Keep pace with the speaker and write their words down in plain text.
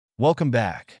Welcome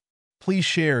back. Please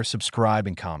share, subscribe,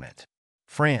 and comment.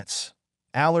 France.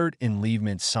 Alerte,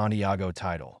 enlévement, Santiago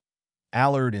title.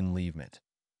 Alerte, enlévement.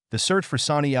 The search for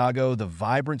Santiago, the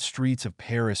vibrant streets of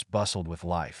Paris bustled with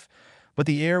life, but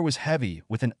the air was heavy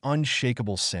with an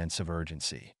unshakable sense of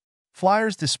urgency.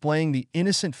 Flyers displaying the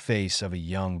innocent face of a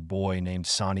young boy named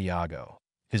Santiago,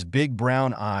 his big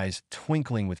brown eyes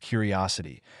twinkling with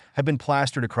curiosity, had been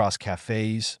plastered across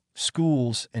cafes,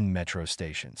 schools, and metro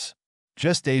stations.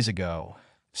 Just days ago,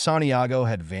 Santiago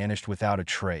had vanished without a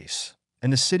trace,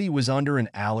 and the city was under an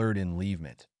alert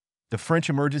enlévement. The French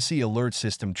emergency alert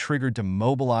system triggered to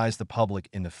mobilize the public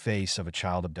in the face of a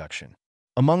child abduction.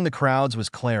 Among the crowds was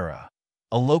Clara,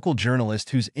 a local journalist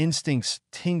whose instincts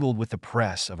tingled with the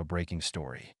press of a breaking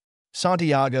story.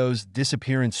 Santiago's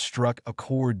disappearance struck a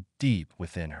chord deep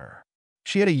within her.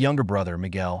 She had a younger brother,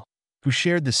 Miguel, who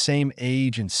shared the same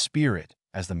age and spirit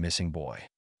as the missing boy.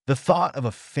 The thought of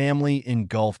a family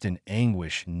engulfed in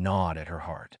anguish gnawed at her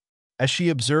heart. As she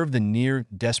observed the near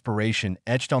desperation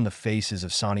etched on the faces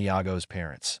of Santiago's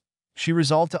parents, she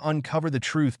resolved to uncover the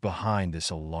truth behind this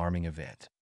alarming event.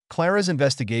 Clara's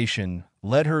investigation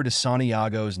led her to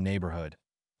Santiago's neighborhood,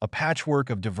 a patchwork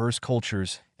of diverse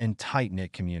cultures and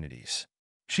tight-knit communities.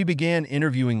 She began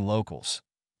interviewing locals,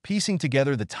 piecing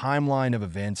together the timeline of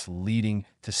events leading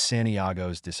to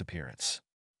Santiago's disappearance.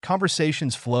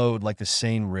 Conversations flowed like the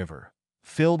Seine River,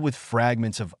 filled with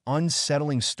fragments of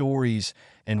unsettling stories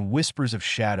and whispers of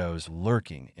shadows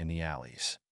lurking in the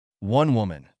alleys. One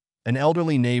woman, an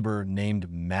elderly neighbor named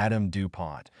Madame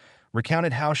Dupont,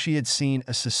 recounted how she had seen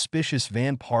a suspicious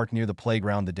van parked near the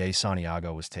playground the day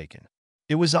Santiago was taken.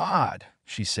 "It was odd,"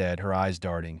 she said, her eyes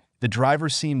darting. "The driver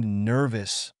seemed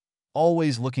nervous,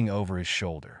 always looking over his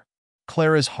shoulder."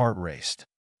 Clara's heart raced.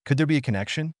 Could there be a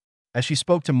connection? As she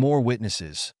spoke to more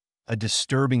witnesses, a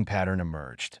disturbing pattern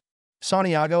emerged.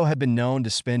 Santiago had been known to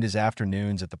spend his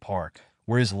afternoons at the park,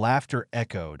 where his laughter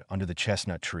echoed under the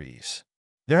chestnut trees.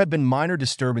 There had been minor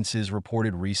disturbances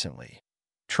reported recently,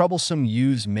 troublesome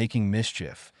youths making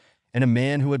mischief, and a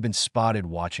man who had been spotted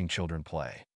watching children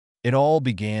play. It all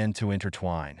began to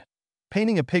intertwine,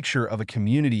 painting a picture of a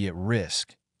community at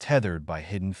risk, tethered by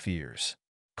hidden fears.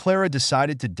 Clara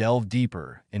decided to delve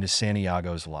deeper into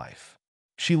Santiago's life.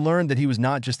 She learned that he was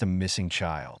not just a missing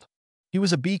child. He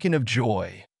was a beacon of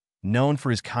joy, known for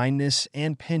his kindness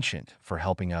and penchant for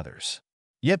helping others.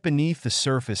 Yet beneath the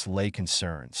surface lay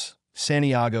concerns.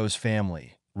 Santiago's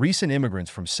family, recent immigrants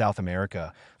from South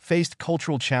America, faced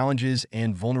cultural challenges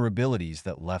and vulnerabilities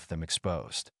that left them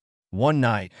exposed. One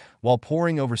night, while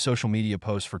poring over social media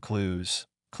posts for clues,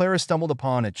 Clara stumbled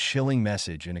upon a chilling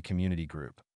message in a community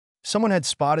group. Someone had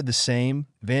spotted the same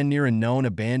van near a known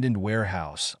abandoned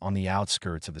warehouse on the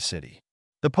outskirts of the city.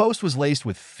 The post was laced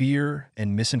with fear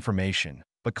and misinformation,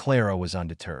 but Clara was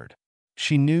undeterred.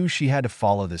 She knew she had to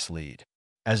follow this lead.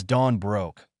 As dawn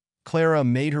broke, Clara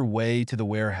made her way to the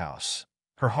warehouse,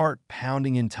 her heart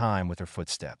pounding in time with her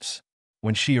footsteps.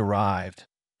 When she arrived,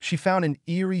 she found an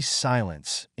eerie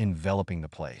silence enveloping the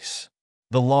place.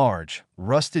 The large,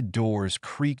 rusted doors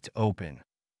creaked open,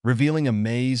 revealing a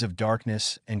maze of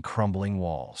darkness and crumbling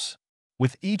walls.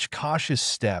 With each cautious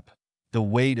step, the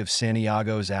weight of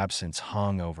Santiago's absence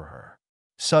hung over her.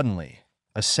 Suddenly,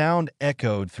 a sound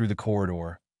echoed through the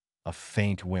corridor, a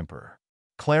faint whimper.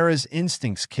 Clara's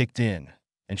instincts kicked in,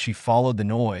 and she followed the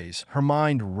noise, her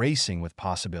mind racing with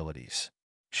possibilities.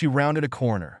 She rounded a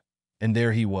corner, and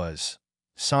there he was,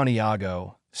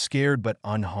 Santiago, scared but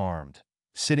unharmed,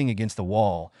 sitting against the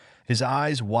wall, his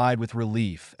eyes wide with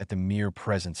relief at the mere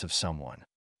presence of someone.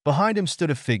 Behind him stood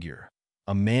a figure,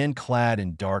 a man clad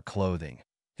in dark clothing,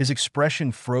 his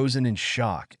expression frozen in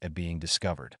shock at being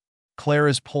discovered.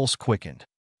 Clara's pulse quickened.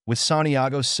 With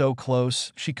Santiago so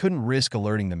close, she couldn't risk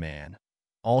alerting the man.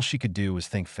 All she could do was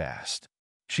think fast.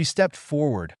 She stepped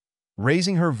forward,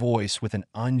 raising her voice with an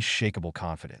unshakable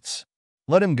confidence.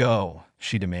 "Let him go,"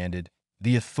 she demanded,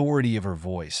 the authority of her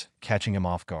voice catching him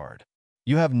off guard.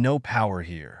 "You have no power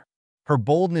here." Her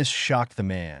boldness shocked the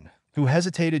man, who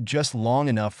hesitated just long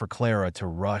enough for Clara to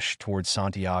rush towards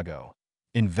Santiago,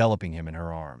 enveloping him in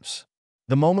her arms.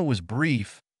 The moment was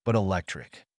brief but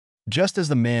electric. Just as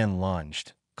the man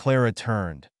lunged, Clara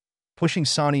turned, pushing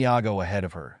Santiago ahead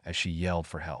of her as she yelled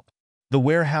for help. The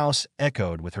warehouse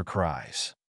echoed with her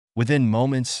cries. Within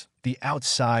moments, the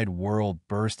outside world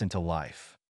burst into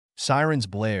life. Sirens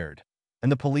blared,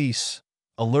 and the police,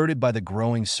 alerted by the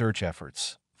growing search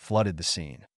efforts, flooded the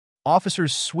scene.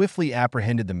 Officers swiftly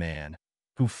apprehended the man,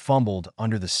 who fumbled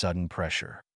under the sudden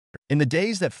pressure. In the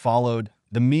days that followed,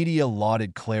 the media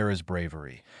lauded Clara's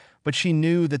bravery, but she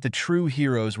knew that the true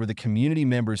heroes were the community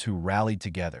members who rallied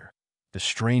together, the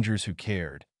strangers who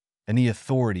cared, and the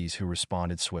authorities who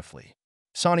responded swiftly.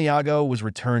 Santiago was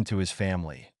returned to his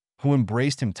family, who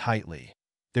embraced him tightly,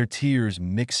 their tears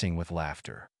mixing with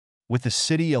laughter. With the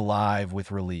city alive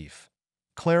with relief,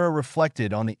 Clara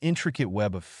reflected on the intricate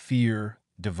web of fear,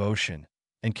 devotion,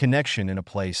 and connection in a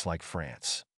place like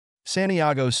France.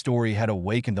 Santiago's story had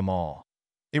awakened them all.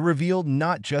 It revealed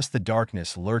not just the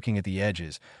darkness lurking at the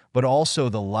edges, but also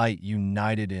the light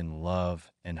united in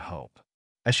love and hope.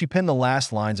 As she penned the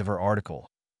last lines of her article,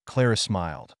 Clara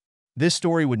smiled. This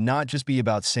story would not just be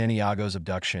about Santiago's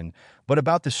abduction, but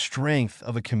about the strength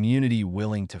of a community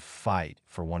willing to fight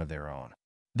for one of their own.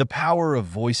 The power of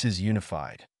voices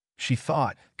unified, she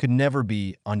thought, could never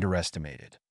be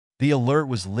underestimated. The alert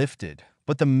was lifted,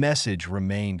 but the message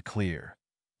remained clear.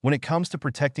 When it comes to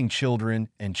protecting children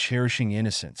and cherishing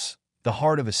innocence, the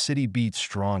heart of a city beats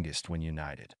strongest when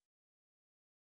united.